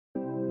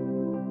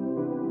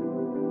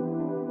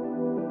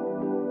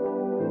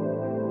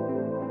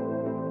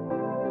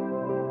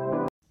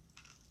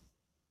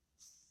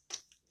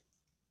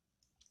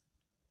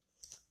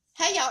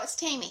it's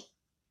Tammy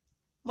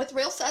with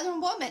Real Southern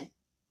Woman.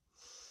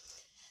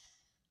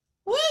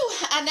 Woo!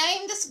 I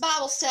named this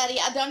Bible study,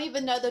 I don't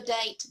even know the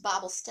date,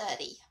 Bible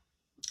study.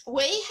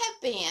 We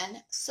have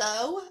been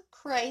so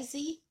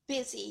crazy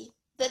busy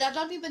that I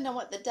don't even know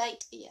what the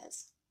date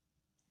is.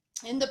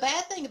 And the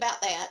bad thing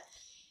about that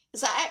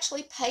is I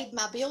actually paid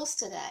my bills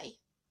today.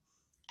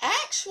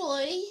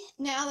 Actually,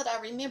 now that I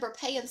remember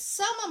paying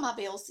some of my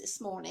bills this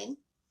morning,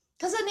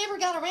 because I never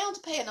got around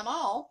to paying them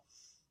all,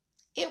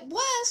 it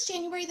was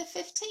January the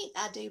 15th,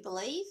 I do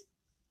believe.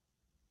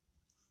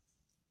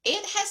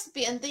 It has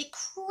been the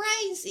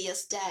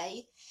craziest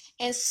day,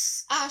 and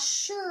I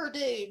sure do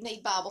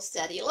need Bible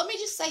study. Let me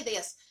just say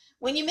this.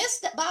 When you miss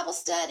that Bible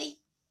study,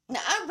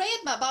 now I read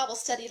my Bible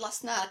study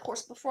last night, of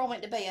course, before I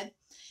went to bed,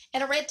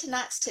 and I read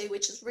tonight's too,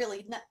 which is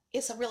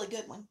it's a really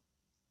good one.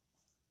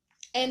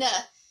 And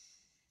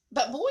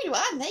but boy, do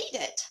I need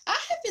it. I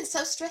have been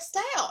so stressed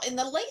out, and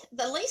the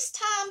less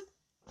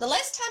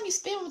time you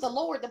spend with the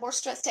Lord, the more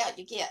stressed out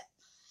you get.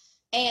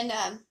 And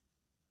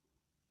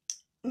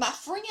my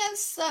friend's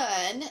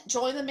son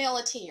joined the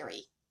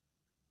military,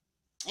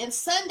 and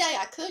Sunday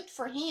I cooked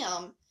for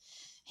him.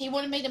 He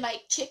wanted me to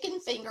make chicken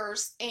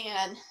fingers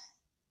and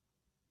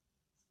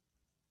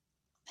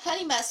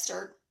honey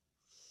mustard,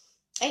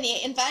 and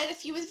he invited a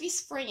few of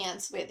his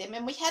friends with him,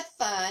 and we had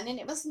fun, and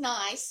it was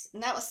nice,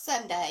 and that was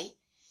Sunday.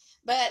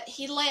 But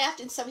he left,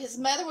 and so his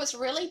mother was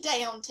really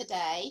down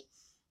today,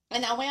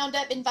 and I wound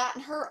up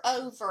inviting her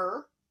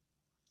over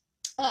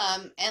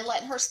and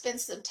letting her spend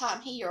some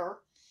time here.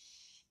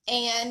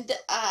 And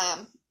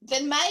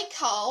then May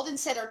called and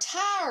said her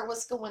tire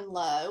was going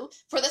low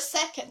for the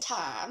second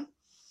time,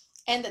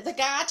 and that the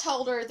guy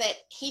told her that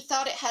he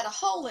thought it had a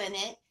hole in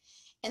it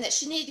and that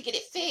she needed to get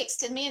it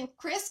fixed. And me and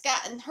Chris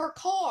got in her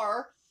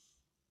car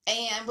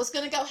and was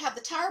going to go have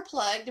the tire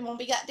plugged, and when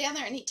we got down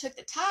there and he took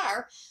the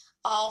tire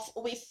off,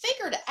 we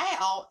figured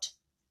out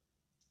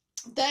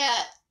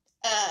that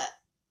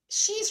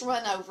she's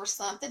run over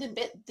something and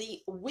bit the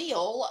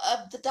wheel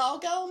of the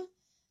doggone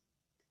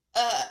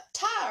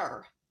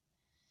tire.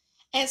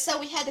 And so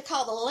we had to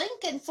call the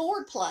Lincoln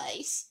Ford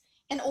place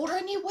and order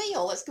a new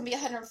wheel. It's going to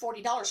be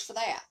 $140 for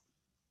that.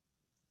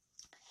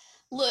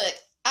 Look,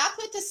 I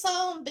put this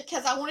on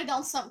because I wanted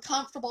on something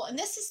comfortable, and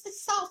this is the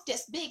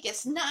softest,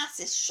 biggest,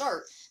 nicest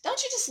shirt.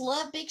 Don't you just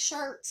love big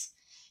shirts?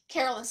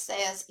 Carolyn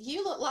says,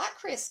 you look like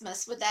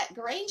Christmas with that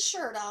green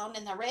shirt on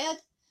and the red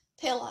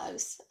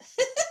pillows.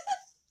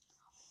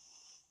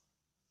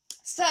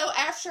 So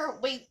after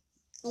we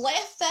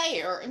left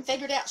there and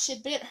figured out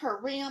she'd bent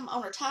her rim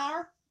on her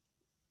tire,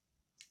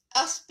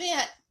 I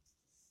spent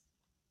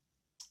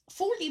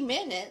 40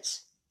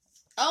 minutes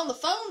on the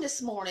phone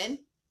this morning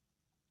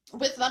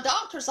with my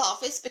doctor's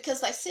office because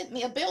they sent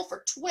me a bill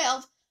for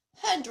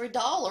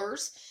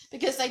 $1,200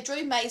 because they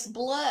drew May's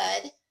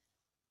blood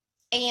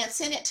and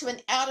sent it to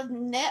an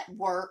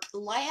out-of-network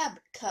lab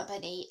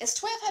company. Is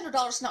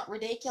 $1,200 not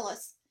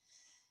ridiculous?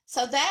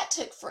 So that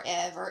took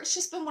forever. It's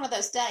just been one of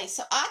those days.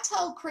 So I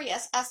told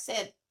Chris, I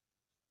said,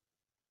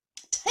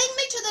 take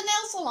me to the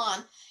nail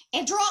salon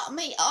and drop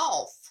me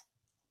off.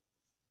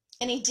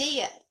 And he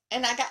did.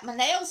 And I got my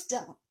nails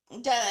done. You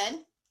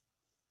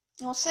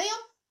want to see them?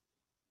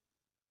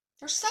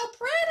 They're so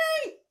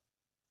pretty.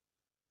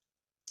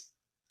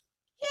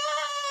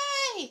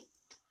 Yay!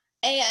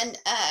 And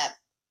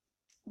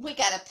we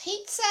got a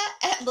pizza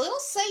at Little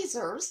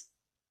Caesars.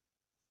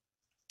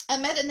 I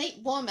met a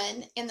neat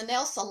woman in the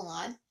nail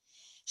salon.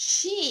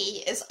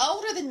 She is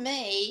older than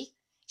me.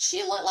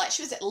 She looked like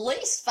she was at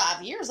least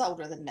 5 years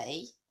older than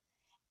me.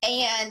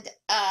 And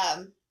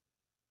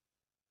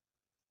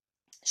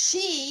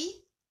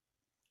she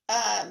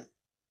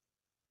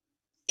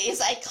is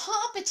a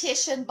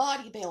competition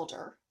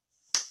bodybuilder.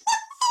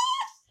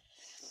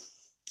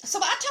 So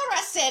I told her,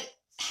 I said,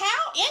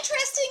 how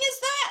interesting is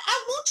that?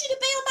 I want you to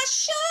be on my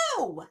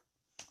show.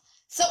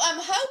 So I'm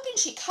hoping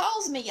she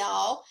calls me,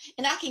 y'all,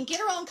 and I can get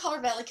her on Color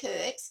Valley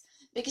Cooks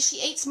because she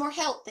eats more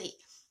healthy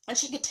and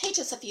she could teach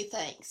us a few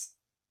things.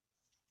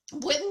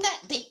 Wouldn't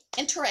that be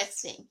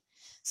interesting?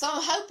 So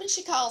I'm hoping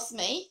she calls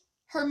me.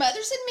 Her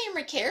mother's in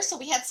memory care, so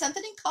we had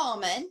something in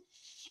common.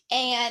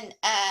 And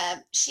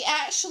she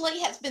actually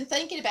has been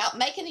thinking about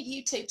making a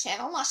YouTube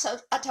channel. I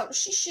told her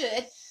she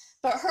should,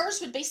 but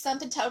hers would be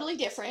something totally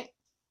different.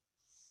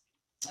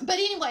 But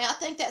anyway, I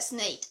think that's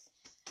neat.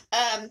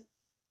 I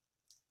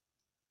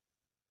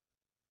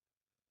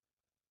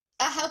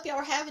hope y'all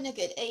are having a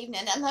good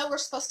evening. I know we're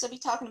supposed to be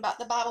talking about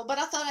the Bible, but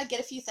I thought I'd get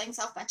a few things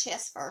off my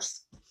chest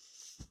first.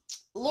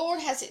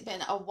 Lord, has it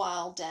been a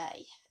wild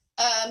day.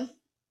 I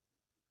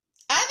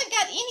haven't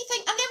got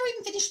anything. I never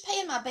even finished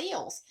paying my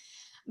bills.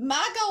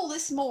 My goal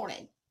this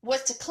morning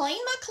was to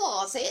clean my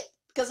closet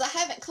because I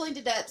haven't cleaned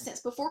it up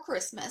since before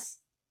Christmas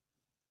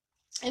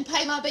and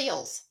pay my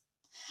bills.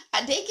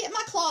 I did get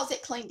my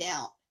closet cleaned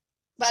out,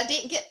 but I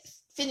didn't get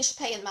finished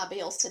paying my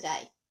bills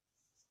today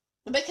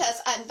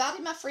because I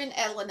invited my friend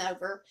Ellen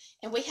over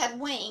and we had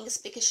wings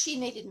because she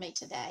needed me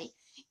today,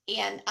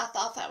 and I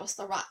thought that was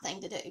the right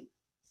thing to do.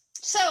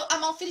 So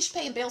I'm going to finish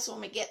paying bills when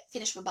we get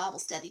finished with Bible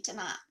study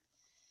tonight.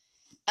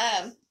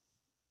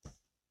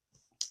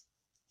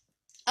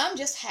 I'm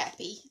just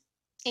happy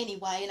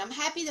anyway, and I'm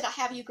happy that I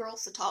have you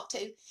girls to talk to.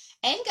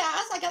 And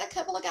guys, I got a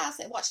couple of guys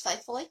that watch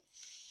faithfully.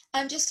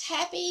 I'm just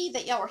happy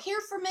that y'all are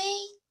here for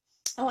me.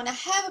 And when I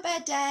have a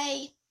bad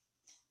day,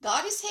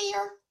 God is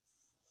here,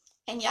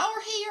 and y'all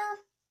are here,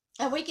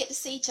 and we get to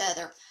see each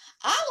other.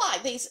 I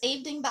like these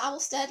evening Bible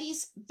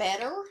studies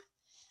better.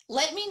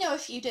 Let me know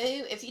if you do.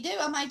 If you do,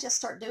 I might just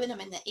start doing them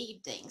in the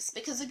evenings,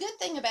 because the good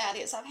thing about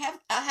it is I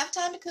have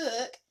time to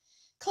cook,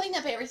 clean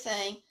up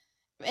everything,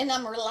 and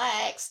I'm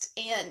relaxed,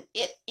 and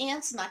it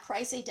ends my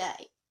crazy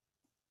day.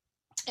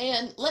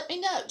 And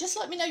just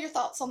let me know your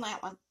thoughts on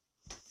that one.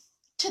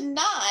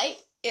 Tonight,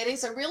 it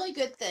is a really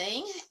good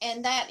thing,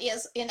 and that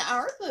is in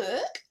our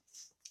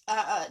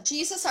book,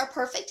 Jesus, Our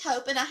Perfect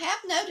Hope. And I have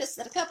noticed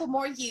that a couple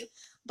more of you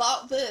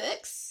bought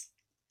books,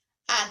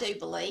 I do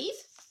believe.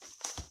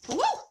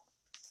 Woo!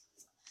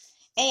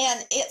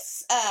 And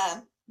it's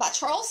by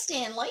Charles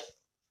Stanley.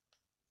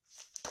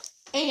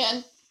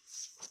 And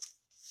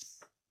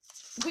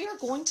we are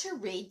going to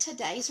read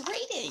today's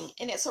reading,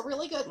 and it's a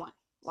really good one.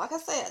 Like I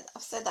said,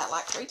 I've said that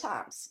like 3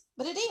 times,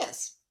 but it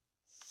is.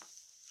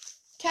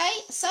 Okay,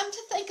 something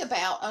to think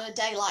about on a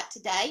day like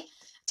today.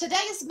 Today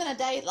has been a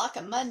day like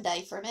a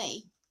Monday for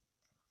me.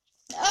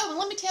 Oh, and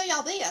let me tell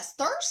y'all this.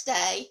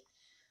 Thursday,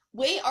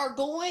 we are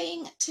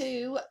going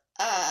to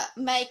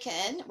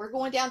Macon. We're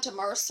going down to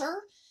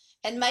Mercer,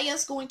 and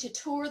Maya's going to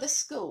tour the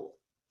school,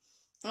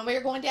 and we're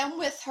going down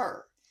with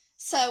her.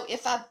 So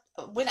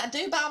when I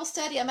do Bible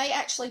study, I may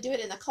actually do it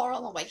in the car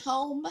on the way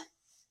home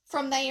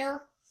from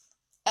there.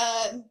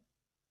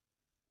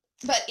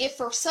 But if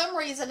for some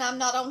reason I'm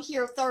not on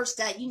here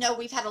Thursday,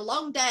 we've had a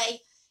long day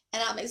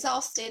and I'm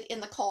exhausted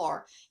in the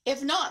car.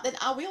 If not, then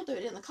I will do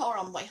it in the car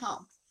on the way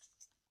home.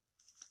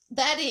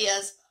 That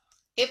is,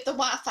 if the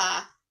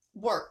Wi-Fi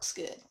works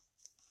good.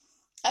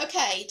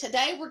 Okay,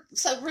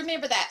 so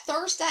remember that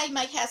Thursday,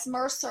 May has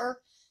Mercer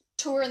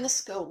touring the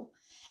school,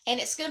 and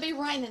it's going to be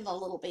raining a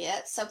little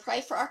bit, so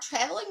pray for our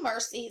traveling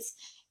mercies,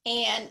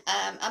 and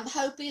I'm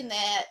hoping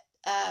that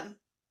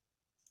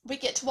we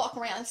get to walk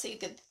around and see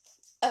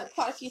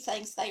quite a few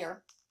things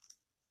there.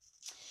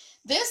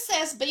 This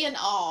says, be in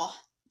awe.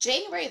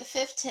 January the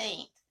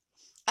 15th.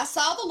 I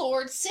saw the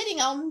Lord sitting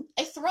on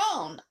a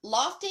throne,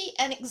 lofty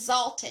and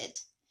exalted.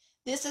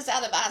 This is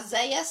out of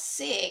Isaiah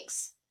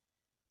 6,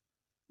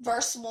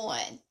 verse 1.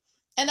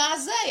 And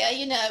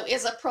Isaiah,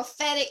 is a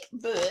prophetic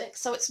book,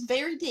 so it's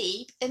very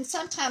deep and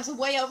sometimes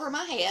way over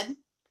my head.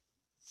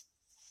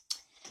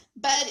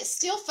 But it's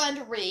still fun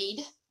to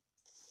read,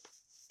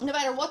 no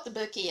matter what the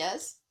book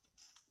is.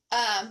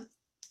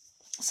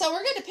 So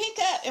we're going to pick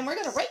up and we're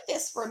going to read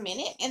this for a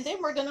minute, and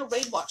then we're going to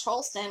read what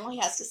Charles Stanley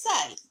has to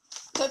say.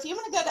 So if you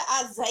want to go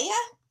to Isaiah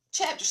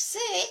chapter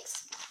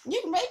 6,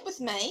 you can read with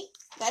me.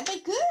 That'd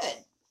be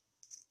good.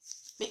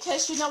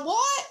 Because you know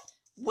what?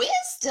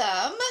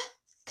 Wisdom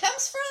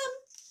comes from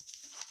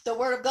the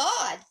Word of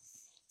God.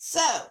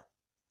 So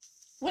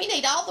we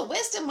need all the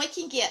wisdom we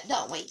can get,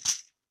 don't we? Maybe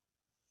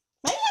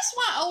that's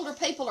why older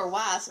people are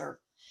wiser.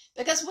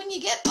 Because when you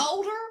get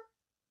older,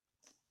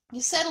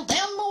 you settle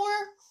down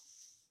more.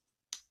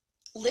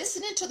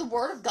 Listening to the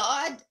Word of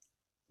God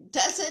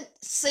doesn't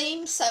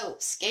seem so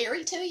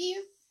scary to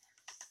you.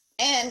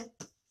 And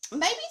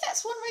maybe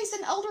that's one reason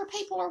older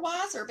people are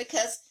wiser,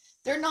 because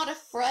they're not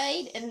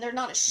afraid and they're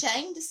not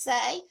ashamed to say.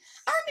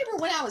 I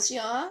remember when I was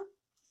young,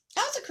 I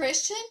was a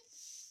Christian,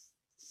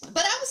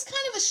 but I was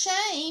kind of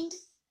ashamed.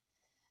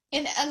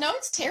 And I know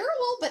it's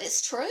terrible, but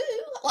it's true.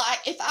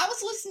 Like, if I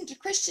was listening to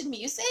Christian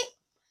music,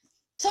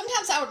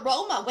 sometimes I would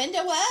roll my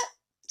window up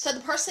so the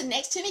person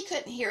next to me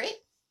couldn't hear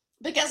it,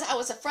 because I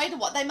was afraid of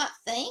what they might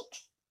think.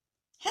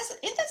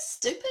 Isn't that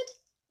stupid?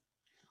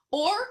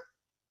 Or,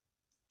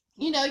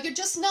 you're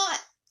just not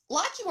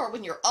like you are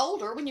when you're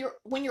older. When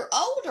you're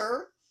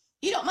older,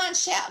 you don't mind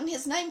shouting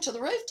his name to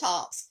the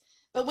rooftops.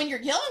 But when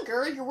you're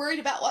younger, you're worried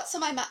about what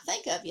somebody might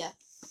think of you.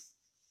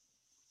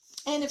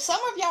 And if some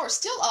of y'all are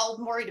still old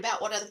and worried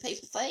about what other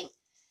people think,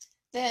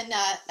 then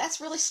that's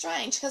really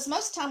strange, because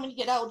most of the time when you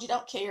get old, you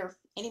don't care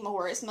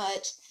anymore as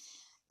much.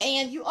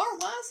 And you are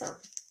wiser.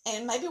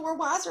 And maybe we're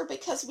wiser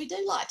because we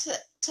do like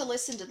to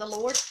listen to the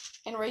Lord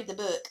and read the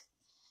book.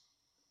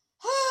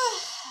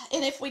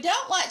 And if we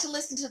don't like to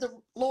listen to the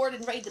Lord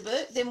and read the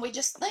book, then we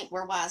just think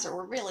we're wiser.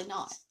 We're really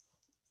not.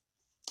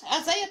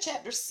 Isaiah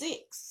chapter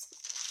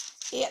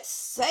 6, it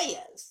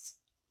says,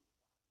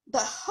 the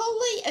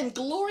holy and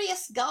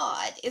glorious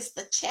God is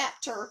the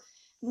chapter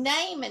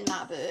name in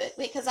my book,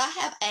 because I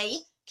have a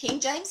King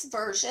James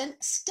Version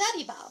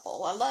study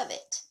Bible. I love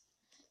it.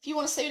 If you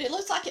want to see it, it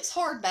looks like it's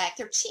hardback.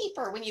 They're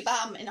cheaper when you buy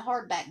them in a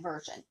hardback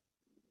version.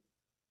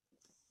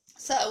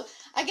 So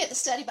I get the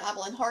study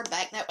Bible in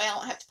hardback. That way I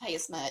don't have to pay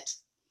as much.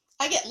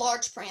 I get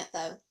large print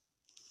though.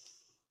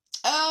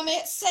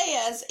 It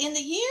says, in the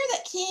year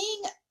that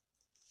King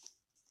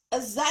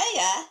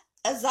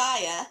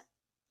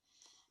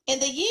in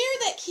the year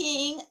that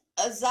King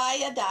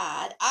Uzziah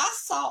died, I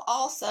saw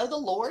also the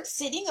Lord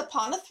sitting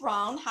upon a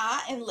throne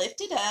high and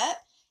lifted up,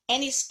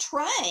 and his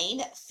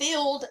train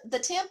filled the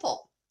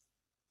temple.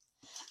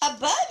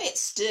 Above it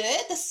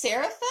stood the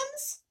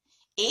seraphims.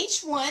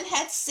 Each one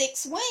had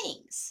 6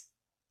 wings.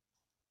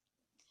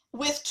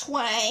 With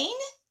twain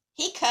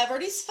he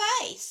covered his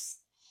face,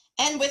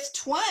 and with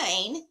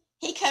twain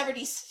he covered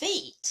his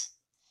feet,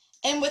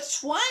 and with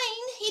twain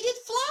he did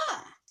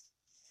fly.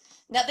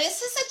 Now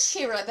this is a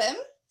seraphim.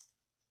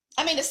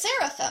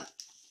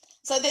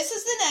 So this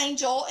is an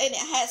angel, and it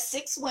has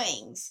 6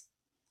 wings.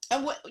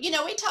 And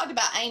we talked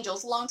about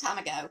angels a long time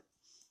ago,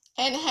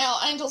 and how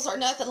angels are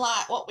nothing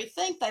like what we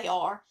think they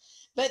are.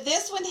 But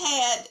this one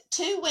had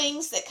 2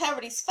 wings that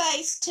covered his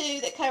face,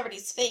 2 that covered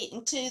his feet,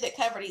 and 2 that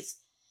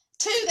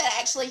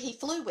actually he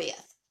flew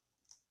with.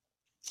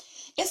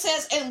 It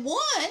says, and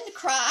one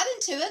cried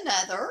unto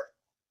another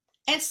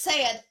and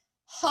said,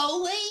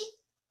 Holy,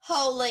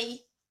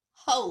 holy,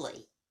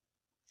 holy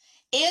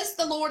is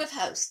the Lord of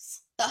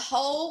hosts. The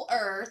whole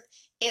earth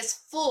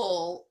is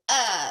full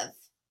of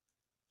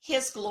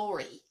his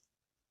glory.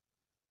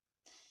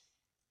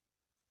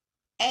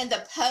 And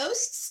the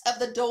posts of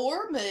the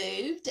door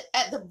moved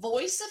at the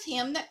voice of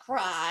him that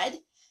cried,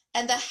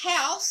 and the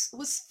house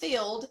was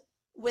filled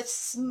with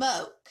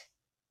smoke.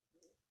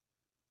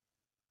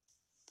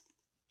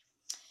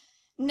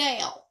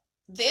 Now,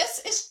 this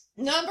is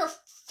number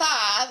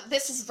 5.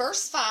 This is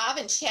verse 5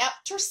 in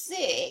chapter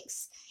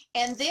 6.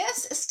 And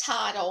this is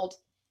titled,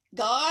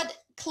 God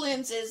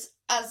Cleanses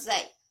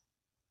Isaiah.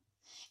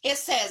 It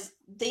says,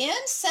 Then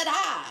said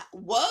I,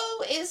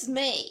 Woe is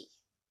me,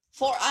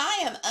 for I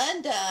am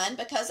undone,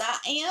 because I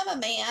am a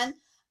man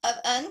of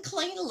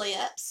unclean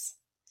lips,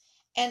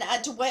 and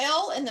I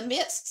dwell in the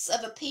midst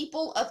of a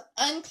people of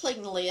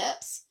unclean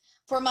lips,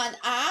 for mine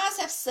eyes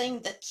have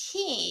seen the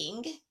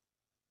King,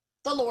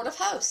 the Lord of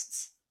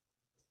hosts.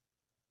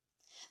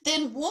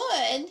 Then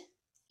flew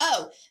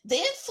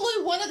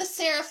one of the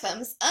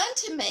seraphims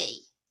unto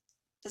me.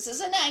 This is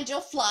an angel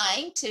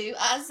flying to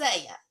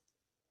Isaiah,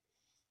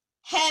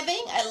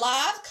 having a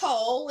live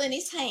coal in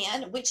his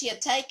hand, which he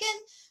had taken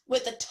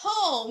with the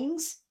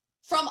tongs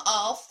from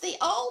off the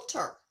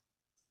altar.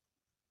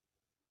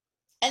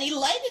 And he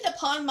laid it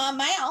upon my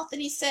mouth,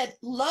 and he said,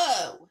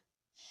 Lo,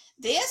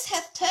 this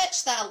hath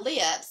touched thy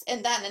lips,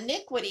 and thine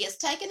iniquity is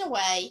taken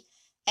away,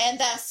 and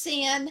thy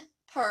sin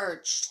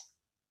purged.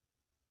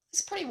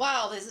 It's pretty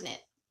wild, isn't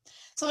it?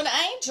 So an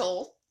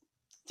angel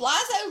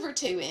flies over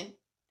to him,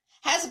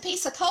 has a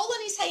piece of coal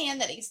in his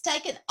hand that he's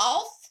taken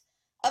off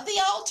of the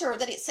altar,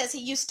 that it says he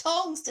used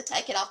tongs to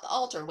take it off the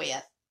altar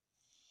with.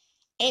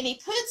 And he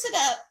puts it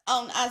up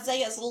on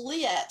Isaiah's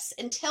lips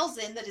and tells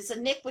him that his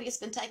iniquity has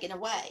been taken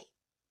away.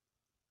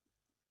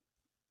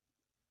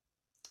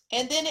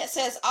 And then it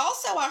says,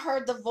 Also I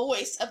heard the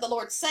voice of the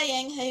Lord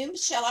saying, Whom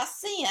shall I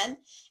send,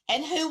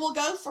 and who will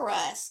go for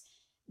us?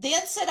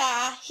 Then said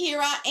I,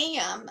 Here I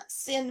am,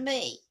 send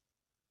me.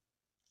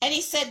 And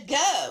he said,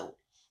 Go,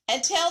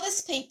 and tell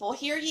this people,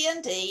 Hear ye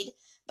indeed,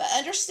 but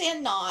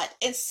understand not,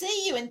 and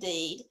see you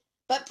indeed,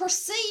 but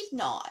perceive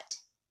not.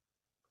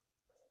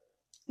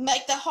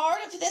 Make the heart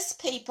of this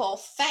people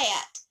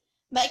fat,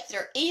 make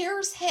their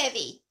ears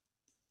heavy,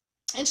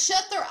 and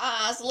shut their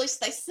eyes,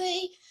 lest they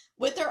see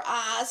with their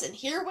eyes, and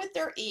hear with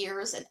their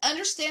ears, and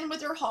understand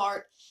with their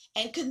heart,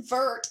 and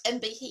convert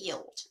and be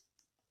healed.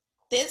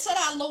 Then said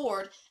I,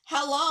 Lord,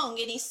 how long?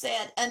 And he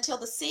said, Until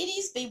the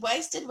cities be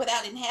wasted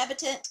without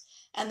inhabitant,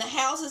 and the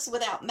houses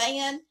without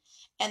man,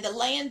 and the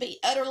land be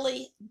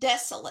utterly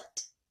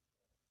desolate.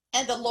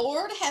 And the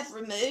Lord hath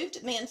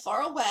removed men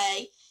far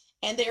away,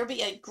 and there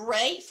be a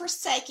great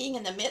forsaking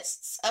in the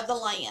midst of the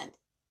land.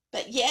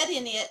 But yet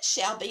in it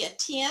shall be a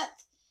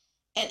tenth,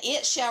 and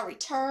it shall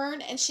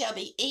return, and shall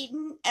be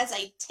eaten as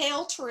a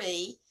tall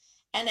tree,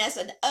 and as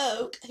an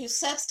oak whose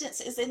substance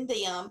is in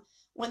them,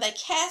 when they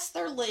cast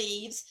their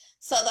leaves,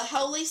 so the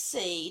holy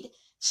seed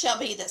shall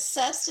be the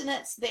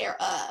sustenance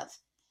thereof.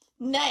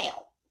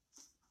 Now,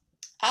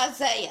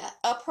 Isaiah,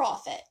 a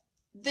prophet.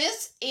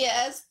 This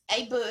is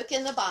a book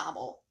in the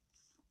Bible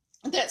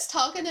that's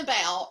talking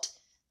about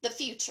the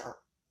future.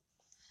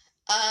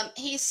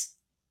 He's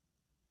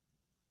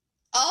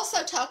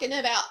also talking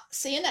about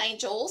seeing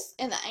angels,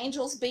 and the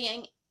angels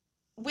being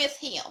with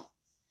him.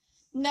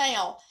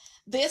 Now,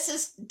 this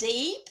is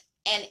deep,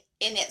 and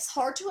it's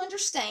hard to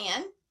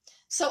understand.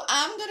 So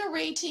I'm going to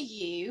read to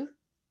you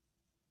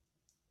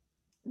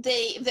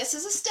this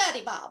is a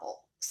study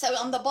Bible. So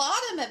on the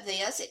bottom of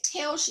this, it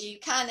tells you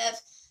kind of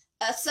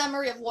a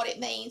summary of what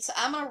it means. So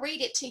I'm going to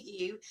read it to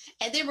you,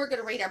 and then we're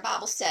going to read our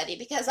Bible study,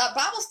 because our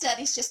Bible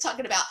study is just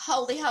talking about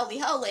holy, holy,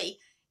 holy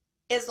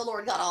is the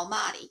Lord God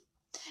Almighty.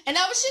 And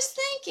I was just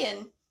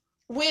thinking,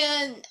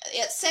 when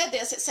it said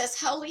this, it says,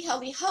 Holy,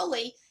 holy,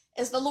 holy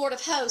is the Lord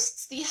of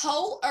hosts. The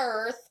whole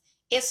earth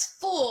is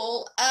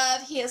full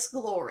of his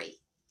glory.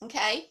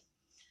 Okay?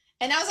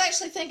 And I was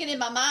actually thinking in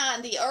my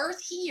mind, the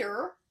earth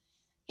here,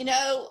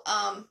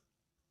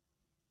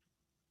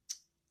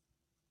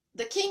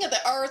 the king of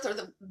the earth, or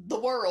the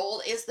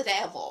world, is the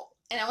devil.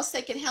 And I was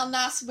thinking, how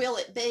nice will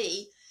it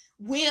be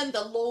when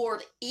the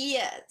Lord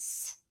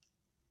is?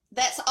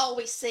 That's all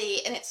we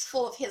see, and it's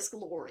full of his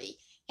glory.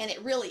 And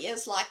it really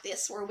is like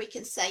this, where we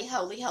can say,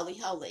 Holy, holy,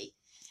 holy.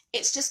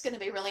 it's just going to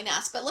be really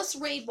nice. But let's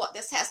read what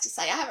this has to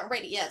say. I haven't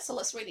read it yet, so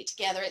let's read it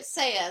together. It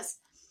says,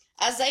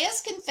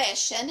 Isaiah's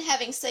confession,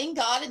 having seen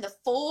God in the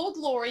full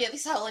glory of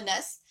his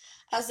holiness,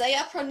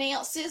 Isaiah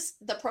pronounces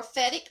the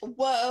prophetic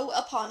woe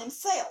upon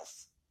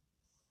himself.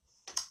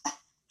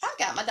 I've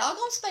got my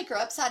doggone speaker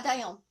upside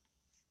down.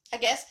 I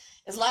guess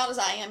as loud as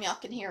I am, y'all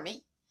can hear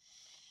me.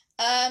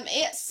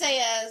 It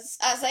says,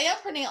 Isaiah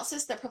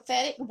pronounces the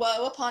prophetic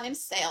woe upon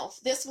himself.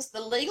 This was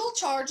the legal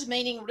charge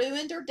meaning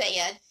ruined or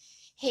dead.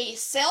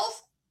 His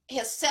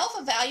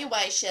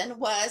self-evaluation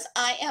was,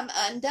 I am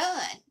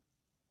undone.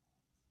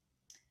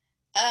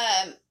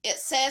 It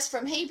says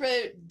from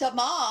Hebrew,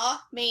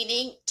 dama,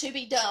 meaning to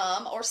be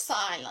dumb or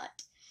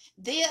silent.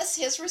 This,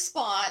 his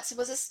response,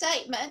 was a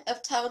statement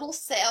of total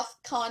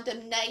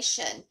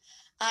self-condemnation.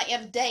 I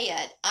am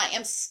dead. I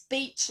am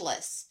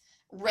speechless.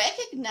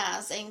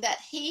 Recognizing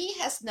that he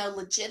has no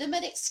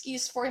legitimate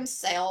excuse for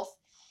himself,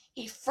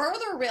 he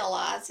further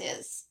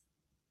realizes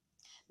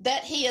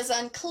that he is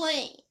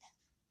unclean,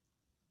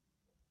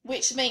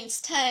 which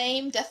means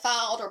tame,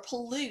 defiled, or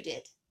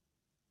polluted.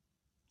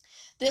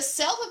 This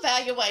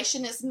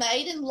self-evaluation is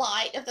made in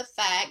light of the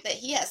fact that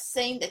he has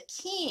seen the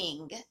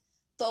King,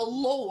 the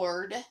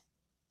Lord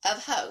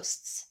of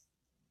hosts.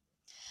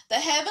 The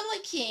heavenly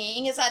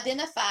King is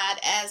identified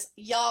as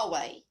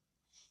Yahweh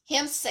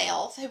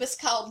himself, who is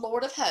called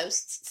Lord of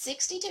hosts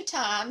 62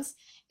 times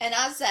in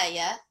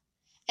Isaiah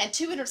and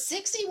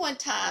 261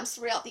 times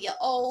throughout the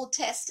Old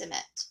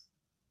Testament.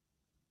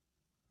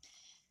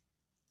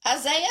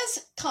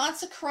 Isaiah's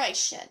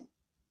consecration.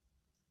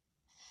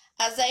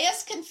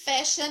 Isaiah's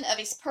confession of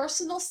his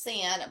personal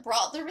sin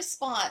brought the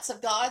response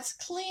of God's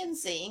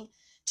cleansing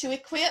to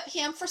equip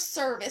him for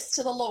service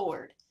to the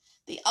Lord.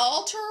 The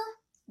altar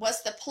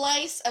was the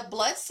place of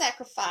blood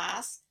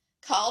sacrifice,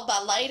 called by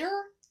later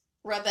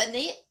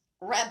rabbinic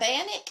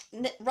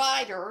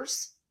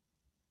writers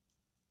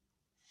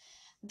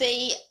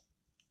the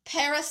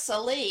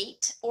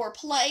parasalite, or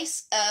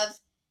place of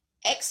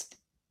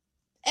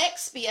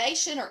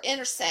expiation or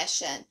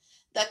intercession.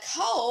 The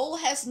coal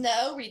has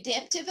no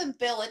redemptive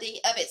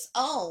ability of its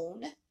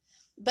own,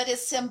 but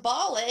is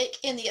symbolic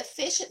in the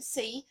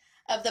efficiency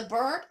of the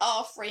burnt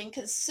offering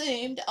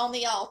consumed on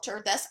the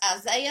altar. Thus,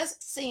 Isaiah's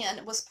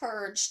sin was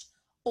purged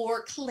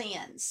or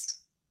cleansed.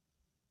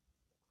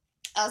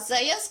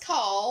 Isaiah's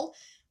call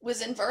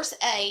was in verse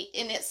 8,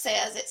 and it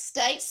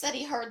states that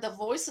he heard the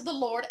voice of the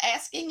Lord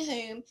asking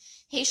whom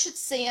he should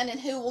send and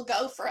who will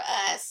go for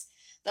us.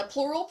 The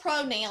plural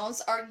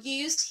pronouns are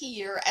used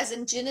here, as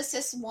in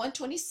Genesis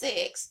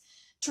 1:26,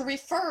 to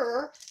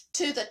refer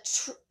to the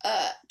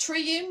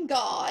triune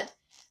God.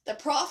 The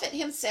prophet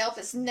himself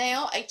is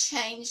now a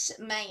changed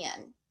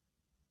man.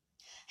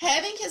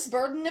 Having his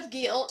burden of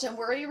guilt and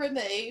worry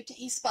removed,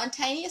 he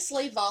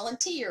spontaneously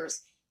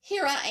volunteers,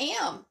 "Here I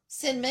am,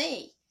 send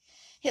me."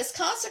 His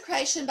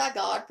consecration by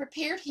God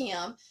prepared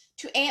him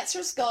to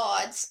answer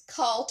God's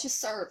call to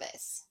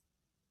service.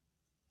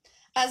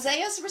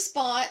 Isaiah's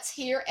response,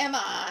 "Here am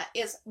I,"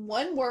 is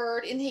one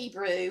word in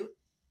Hebrew,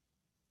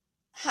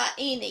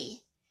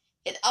 ha'ini.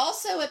 It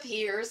also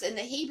appears in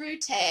the Hebrew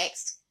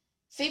text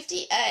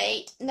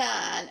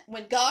 58:9,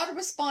 when God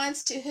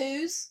responds to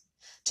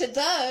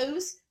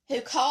those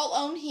who call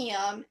on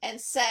him and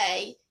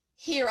say,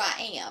 "Here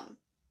I am."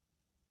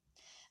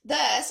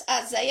 Thus,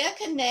 Isaiah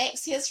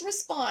connects his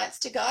response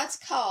to God's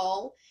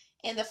call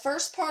in the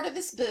first part of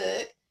his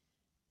book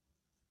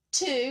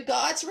to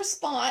God's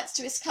response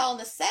to his call in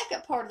the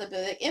second part of the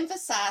book,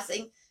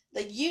 emphasizing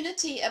the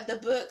unity of the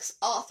book's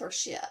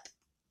authorship.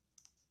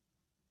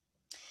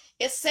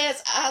 It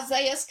says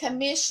Isaiah's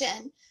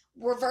commission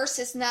were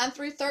verses 9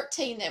 through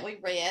 13 that we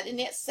read, and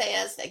it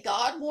says that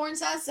God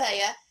warns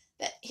Isaiah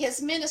that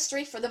his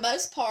ministry, for the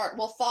most part,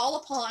 will fall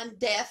upon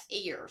deaf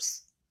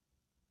ears.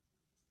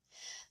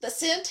 The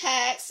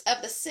syntax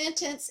of the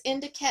sentence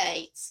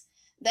indicates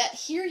that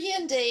 "hear ye"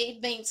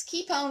 indeed means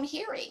keep on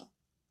hearing.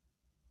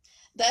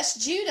 Thus,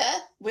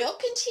 Judah will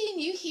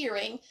continue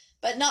hearing,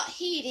 but not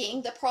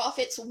heeding the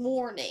prophet's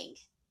warning.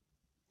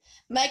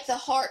 Make the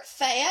heart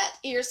fat,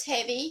 ears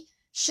heavy,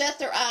 shut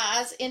their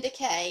eyes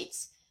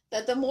indicates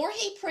that the more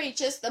he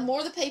preaches, the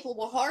more the people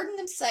will harden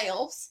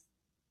themselves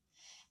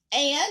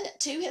and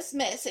to his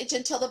message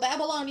until the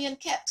Babylonian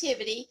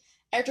captivity,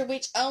 after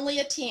which only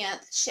a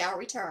tenth shall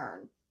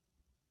return.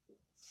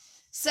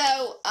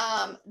 So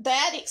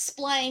that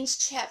explains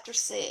chapter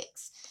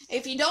 6.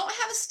 If you don't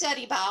have a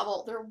study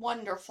Bible, they're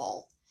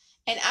wonderful.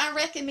 And I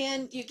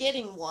recommend you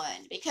getting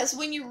one, because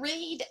when you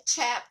read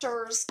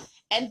chapters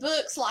and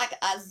books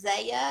like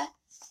Isaiah,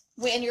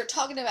 when you're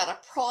talking about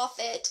a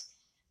prophet,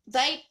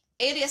 it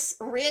is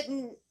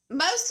written,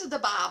 most of the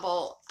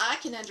Bible I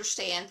can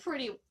understand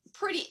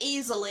pretty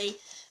easily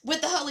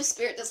with the Holy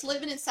Spirit that's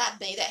living inside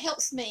me, that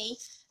helps me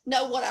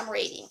know what I'm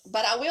reading.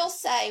 But I will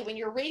say, when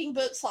you're reading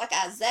books like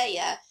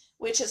Isaiah,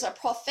 which is a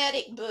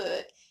prophetic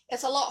book,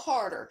 it's a lot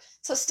harder.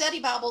 So study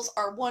Bibles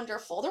are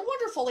wonderful. They're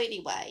wonderful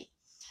anyway.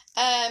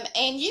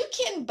 And you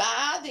can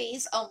buy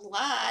these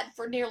online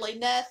for nearly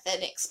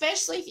nothing,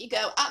 especially if you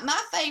go.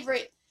 My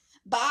favorite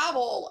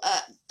Bible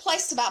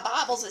place to buy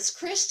Bibles is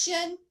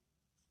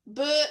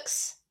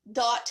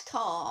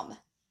christianbooks.com.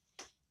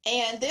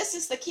 And this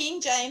is the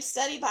King James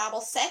Study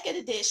Bible, second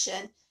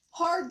edition,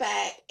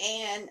 hardback,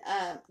 and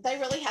they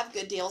really have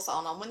good deals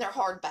on them when they're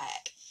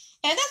hardback.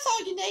 And that's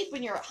all you need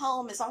when you're at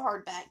home is a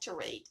hardback to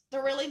read.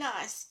 They're really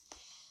nice.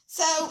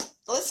 So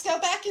let's go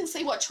back and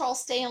see what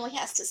Charles Stanley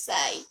has to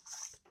say.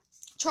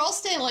 Charles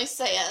Stanley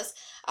says,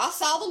 I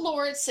saw the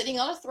Lord sitting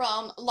on a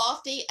throne,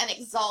 lofty and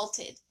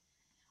exalted.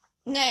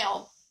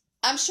 Now,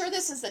 I'm sure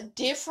this is a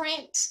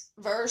different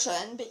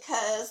version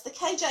because the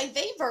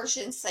KJV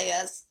version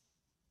says,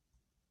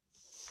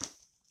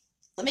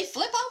 let me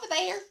flip over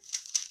there.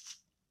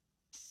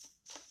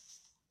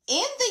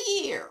 In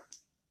the year.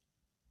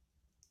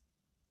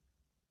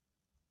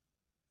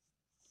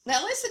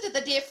 Now listen to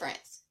the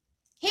difference.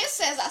 His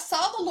says, I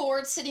saw the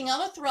Lord sitting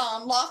on a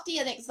throne, lofty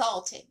and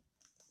exalted.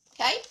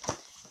 Okay?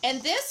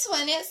 And this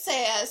one, it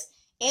says,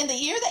 in the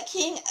year that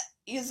King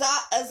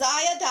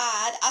Uzziah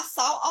died, I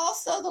saw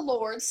also the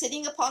Lord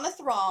sitting upon a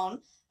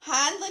throne,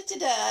 high and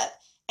lifted up,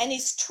 and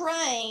his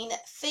train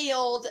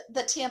filled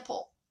the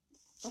temple.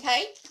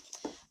 Okay?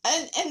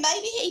 And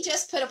maybe he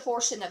just put a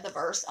portion of the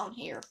verse on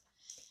here.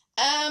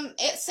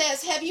 It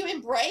says, have you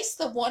embraced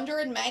the wonder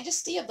and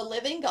majesty of the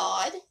living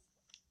God?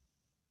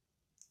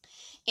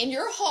 In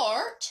your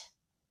heart,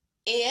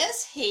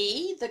 is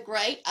he the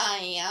great I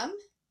am?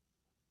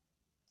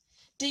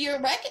 Do you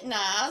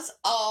recognize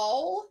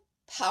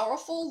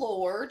all-powerful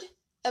Lord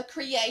of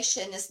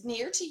creation is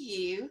near to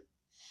you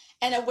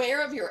and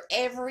aware of your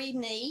every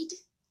need?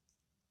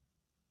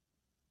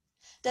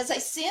 Does a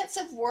sense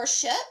of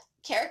worship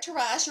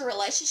characterize your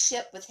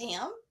relationship with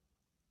him?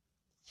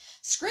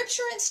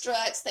 Scripture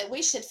instructs that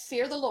we should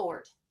fear the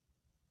Lord.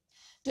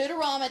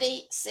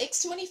 Deuteronomy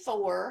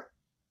 6:24,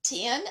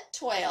 10,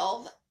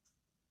 12,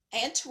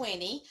 and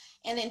 20,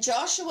 and in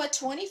Joshua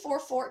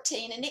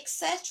 24:14, and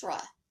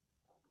etc.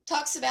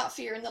 talks about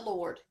fearing the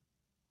Lord.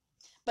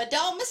 But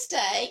don't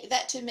mistake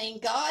that to mean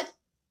God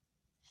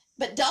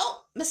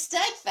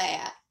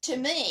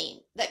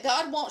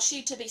wants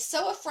you to be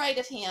so afraid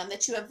of him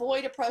that you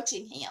avoid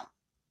approaching him.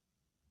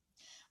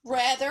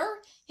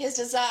 Rather, his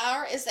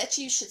desire is that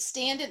you should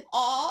stand in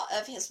awe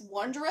of his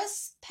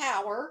wondrous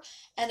power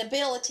and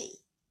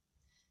ability,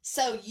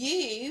 so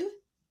you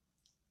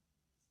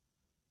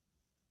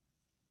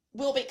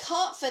will be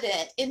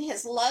confident in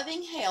his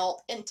loving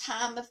help in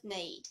time of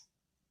need.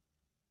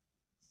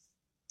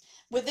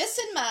 With this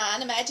in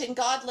mind, imagine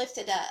God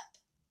lifted up,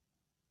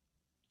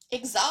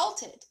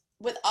 exalted,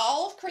 with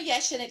all of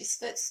creation at his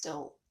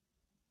footstool.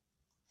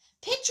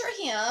 Picture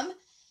him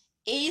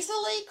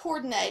easily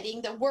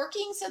coordinating the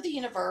workings of the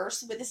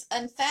universe with his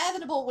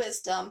unfathomable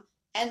wisdom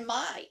and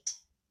might.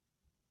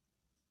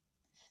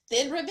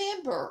 Then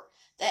remember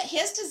that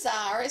his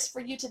desire is for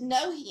you to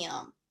know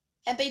him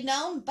and be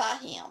known by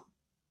him.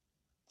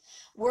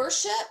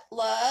 Worship,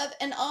 love,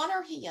 and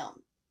honor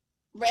him,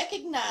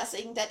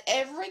 recognizing that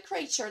every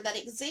creature that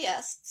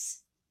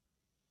exists,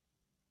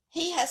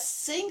 he has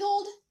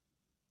singled.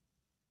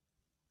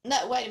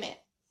 No, wait a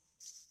minute.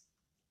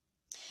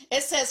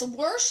 It says,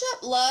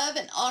 worship, love,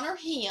 and honor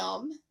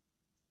him,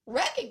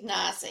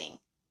 recognizing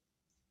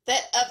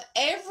that of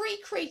every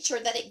creature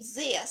that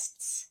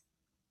exists,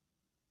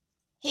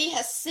 he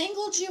has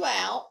singled you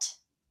out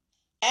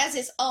as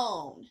his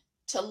own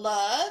to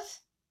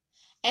love,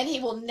 and he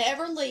will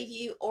never leave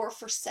you or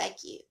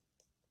forsake you.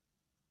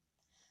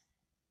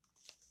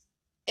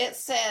 It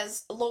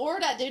says,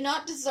 Lord, I do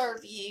not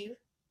deserve you,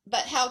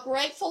 but how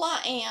grateful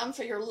I am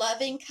for your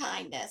loving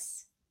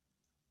kindness.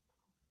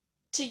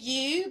 To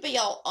you be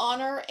all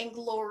honor and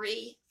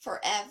glory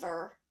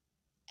forever.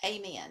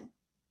 Amen.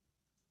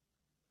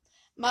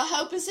 My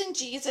hope is in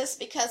Jesus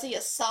because he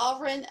is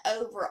sovereign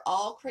over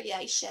all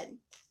creation.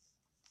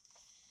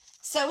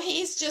 So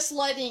he's just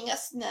letting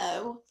us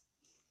know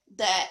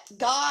that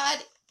God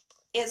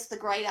is the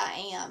great I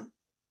am.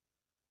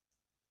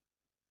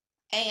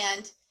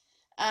 And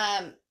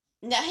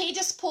now he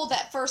just pulled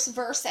that first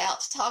verse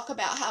out to talk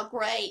about how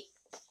great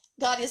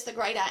God is the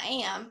great I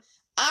am.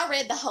 I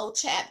read the whole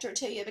chapter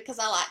to you because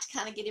I like to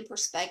kind of get in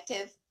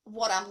perspective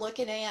what I'm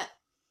looking at.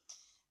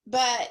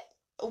 But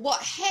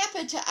what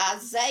happened to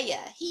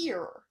Isaiah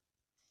here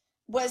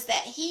was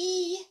that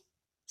he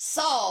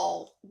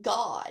saw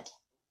God,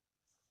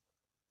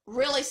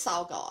 really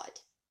saw God.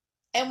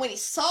 And when he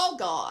saw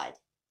God,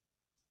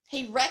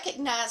 he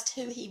recognized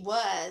who he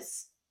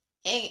was,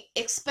 and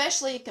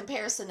especially in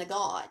comparison to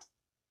God.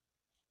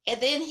 And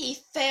then he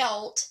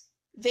felt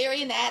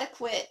very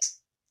inadequate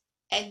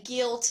and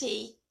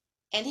guilty,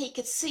 and he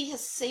could see his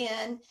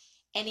sin,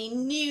 and he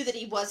knew that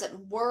he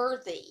wasn't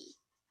worthy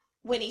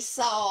when he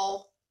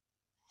saw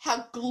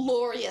how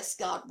glorious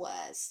God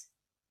was.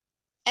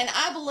 And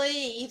I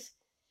believe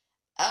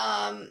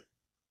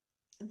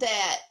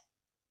that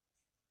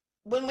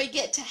when we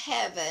get to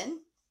heaven,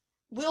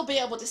 we'll be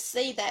able to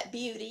see that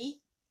beauty,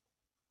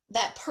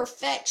 that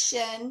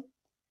perfection,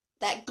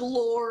 that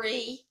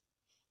glory,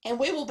 and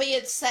we will be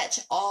in such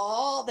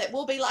awe that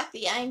we'll be like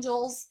the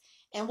angels,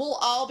 And we'll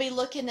all be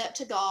looking up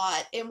to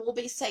God, and we'll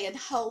be saying,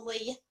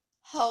 holy,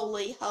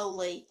 holy,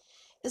 holy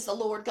is the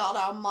Lord God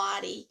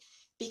Almighty,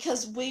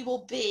 because we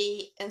will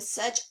be in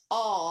such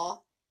awe.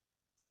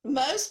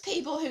 Most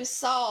people who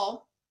saw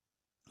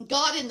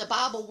God in the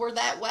Bible were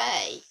that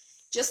way.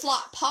 Just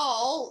like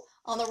Paul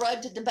on the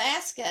road to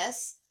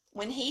Damascus,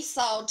 when he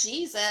saw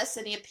Jesus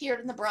and he appeared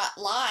in the bright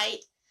light,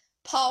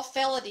 Paul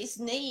fell at his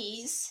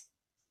knees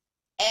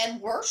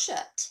and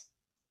worshiped.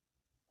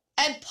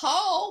 And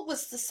Paul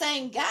was the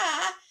same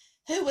guy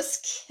who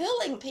was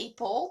killing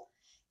people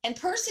and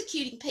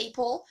persecuting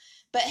people,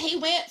 but he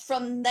went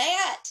from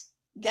that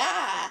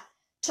guy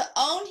to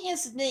on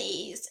his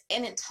knees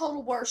and in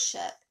total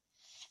worship.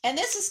 And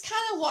this is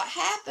kind of what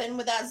happened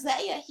with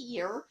Isaiah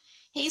here.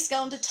 He's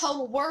gone to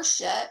total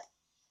worship.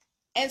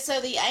 And so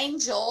the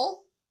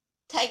angel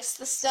takes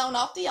the stone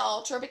off the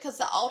altar, because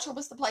the altar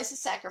was the place of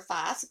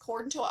sacrifice,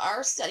 according to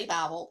our study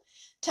Bible,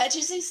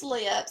 touches his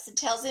lips and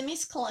tells him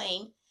he's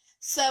clean.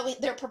 So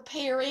they're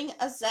preparing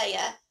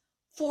Isaiah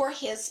for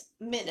his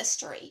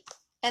ministry.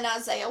 And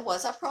Isaiah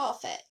was a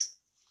prophet,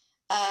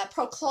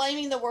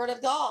 proclaiming the word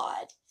of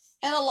God.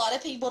 And a lot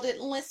of people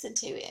didn't listen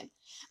to him.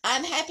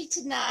 I'm happy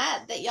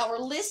tonight that y'all are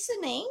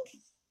listening,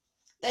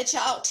 that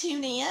y'all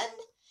tune in,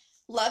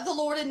 love the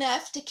Lord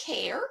enough to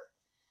care.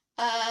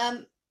 I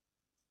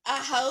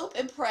hope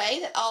and pray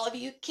that all of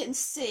you can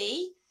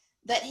see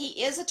that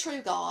he is a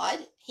true God.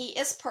 He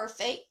is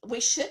perfect.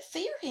 We should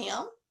fear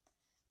him,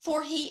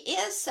 for he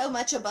is so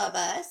much above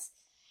us.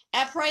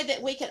 I pray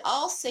that we can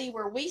all see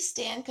where we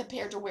stand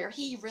compared to where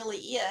he really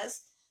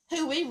is,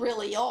 who we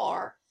really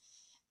are,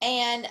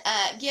 and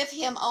give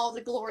him all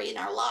the glory in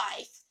our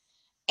life.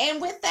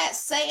 And with that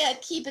said,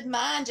 keep in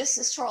mind, just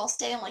as Charles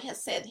Stanley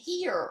has said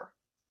here,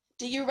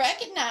 do you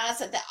recognize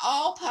that the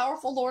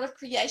all-powerful Lord of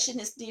creation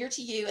is near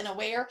to you and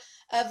aware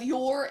of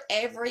your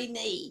every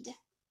need?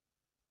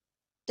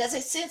 Does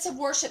a sense of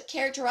worship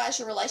characterize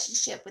your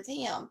relationship with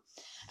him?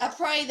 I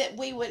pray that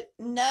we would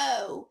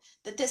know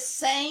that this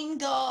same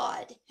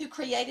God who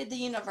created the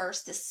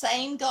universe, the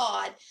same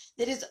God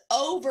that is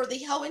over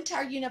the whole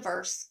entire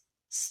universe,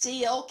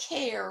 still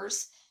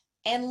cares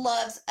and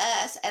loves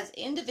us as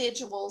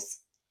individuals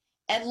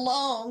and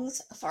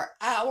longs for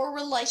our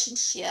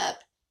relationship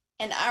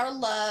and our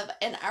love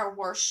and our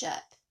worship.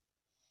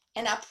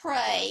 And I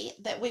pray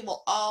that we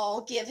will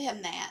all give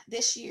him that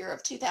this year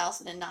of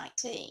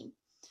 2019,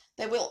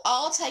 that we'll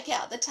all take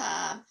out the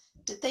time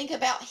to think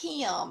about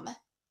him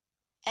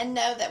and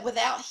know that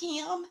without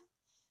him,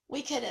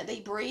 we couldn't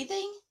be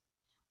breathing,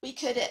 we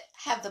couldn't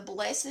have the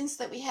blessings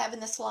that we have in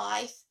this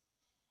life,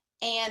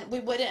 and we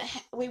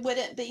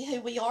wouldn't be who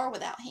we are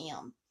without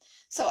him.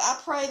 So I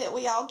pray that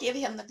we all give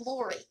him the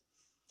glory.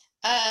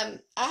 I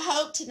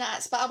hope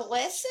tonight's Bible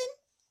lesson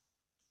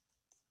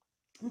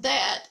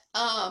that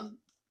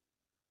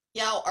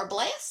y'all are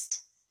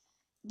blessed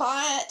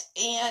by it,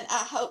 and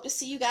I hope to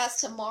see you guys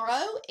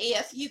tomorrow.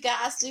 If you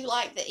guys do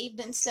like the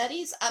evening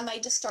studies, I may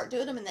just start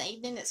doing them in the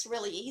evening. It's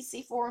really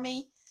easy for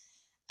me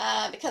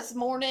because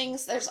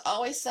mornings there's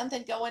always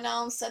something going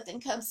on, something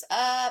comes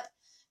up.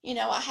 You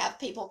know, I have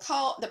people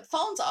call, the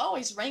phone's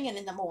always ringing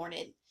in the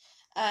morning.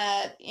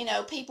 You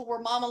know, people where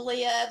mama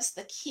lives,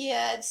 the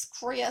kids,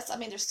 Chris. I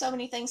mean, there's so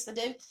many things to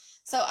do.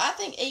 So I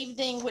think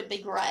evening would be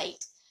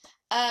great.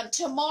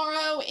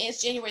 Tomorrow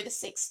is January the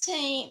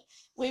 16th.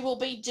 We will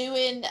be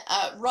doing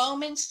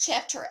Romans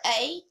chapter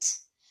 8.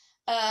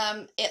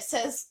 It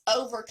says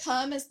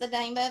Overcome is the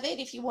name of it.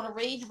 If you want to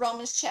read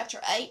Romans chapter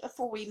 8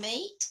 before we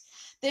meet,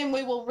 then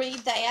we will read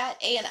that,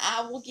 and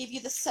I will give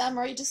you the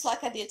summary just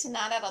like I did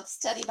tonight out of the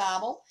study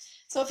Bible.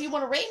 So if you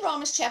want to read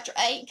Romans chapter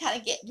 8 and kind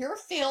of get your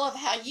feel of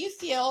how you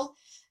feel,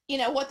 you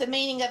know, what the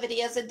meaning of it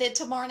is, and then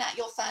tomorrow night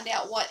you'll find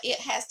out what it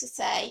has to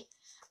say,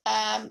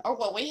 or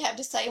what we have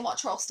to say and what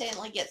Charles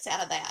Stanley gets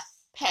out of that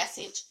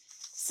passage.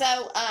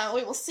 So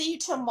we will see you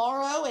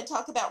tomorrow and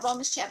talk about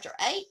Romans chapter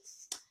 8.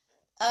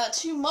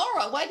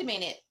 Tomorrow, wait a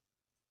minute.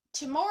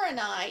 Tomorrow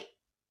night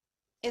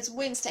is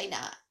Wednesday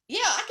night. Yeah,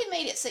 I can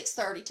meet at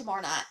 6:30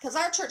 tomorrow night because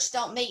our church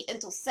don't meet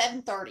until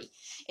 7:30.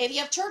 If you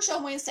have church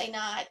on Wednesday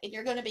night and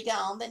you're going to be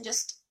gone, then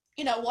just,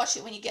 you know, watch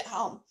it when you get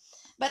home.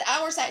 But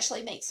ours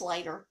actually meets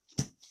later.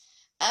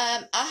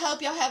 I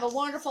hope y'all have a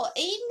wonderful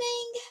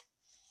evening.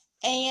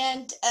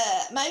 And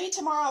maybe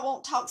tomorrow I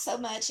won't talk so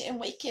much and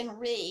we can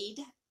read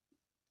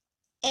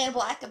Anne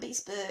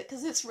Blackaby's book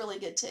because it's really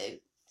good too.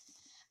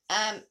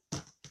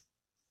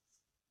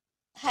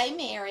 Hey,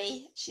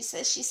 Mary. She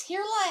says she's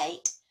here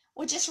late.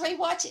 We'll just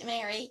rewatch it,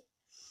 Mary.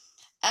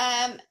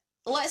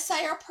 Let's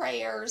say our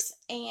prayers,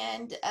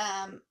 and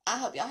I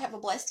hope y'all have a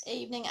blessed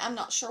evening. I'm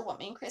not sure what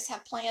me and Chris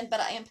have planned,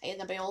 but I am paying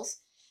the bills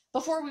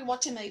before we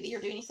watch a movie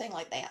or do anything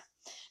like that.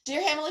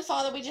 Dear Heavenly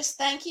Father, we just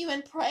thank you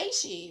and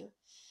praise you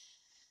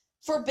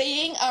for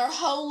being our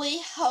holy,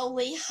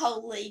 holy,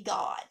 holy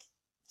God,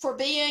 for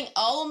being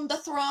on the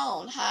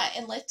throne high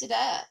and lifted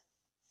up,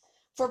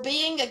 for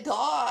being a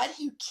God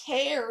who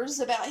cares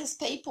about his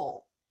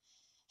people,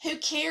 who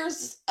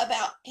cares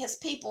about his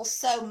people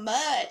so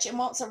much and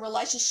wants a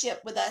relationship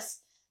with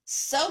us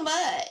so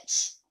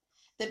much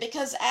that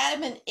because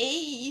Adam and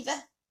Eve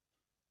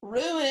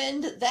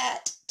ruined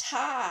that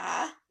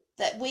tie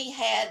that we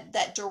had,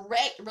 that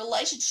direct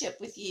relationship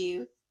with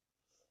you,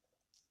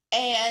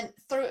 and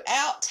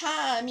throughout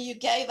time you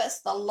gave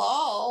us the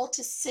law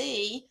to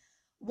see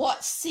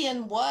what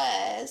sin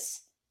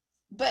was,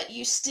 but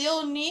you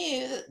still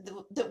knew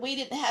that we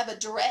didn't have a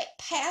direct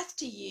path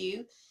to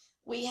you.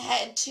 We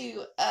had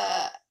to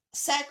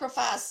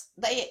sacrifice,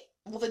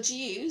 the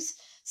Jews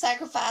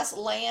sacrifice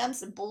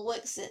lambs and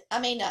bullocks,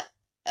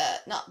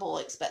 not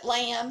bullocks, but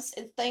lambs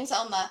and things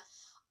on the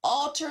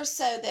altar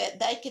so that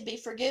they could be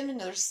forgiven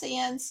their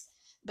sins.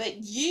 But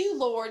you,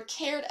 Lord,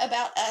 cared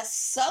about us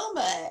so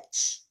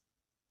much,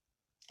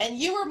 and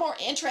you were more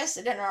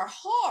interested in our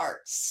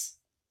hearts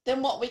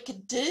than what we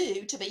could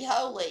do to be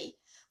holy.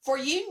 For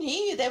you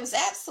knew there was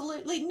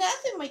absolutely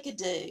nothing we could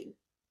do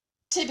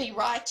to be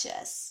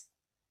righteous.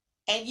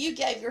 And you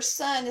gave your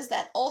son as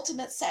that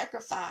ultimate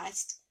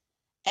sacrifice.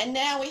 And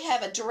now we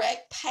have a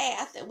direct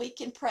path that we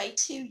can pray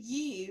to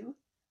you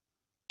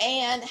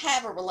and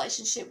have a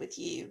relationship with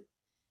you.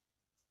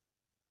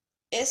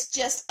 It's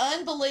just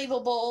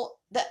unbelievable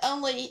that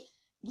only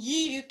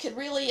you could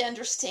really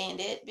understand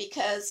it,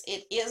 because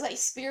it is a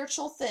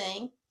spiritual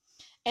thing.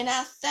 And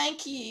I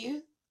thank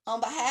you on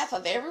behalf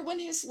of everyone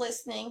who's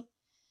listening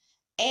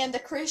and the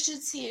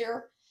Christians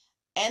here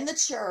and the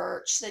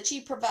church that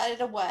you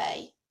provided a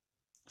way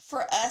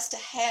for us to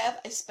have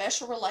a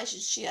special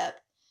relationship,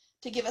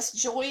 to give us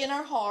joy in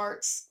our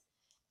hearts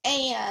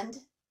and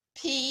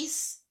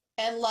peace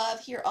and love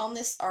here on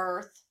this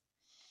earth.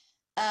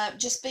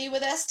 Just be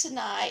with us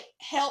tonight.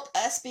 Help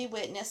us be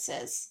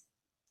witnesses,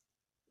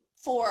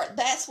 for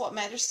that's what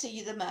matters to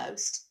you the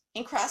most.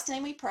 In Christ's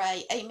name we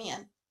pray.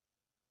 Amen.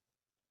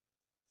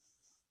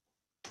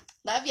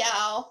 Love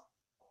y'all.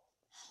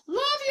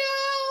 Love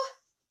you.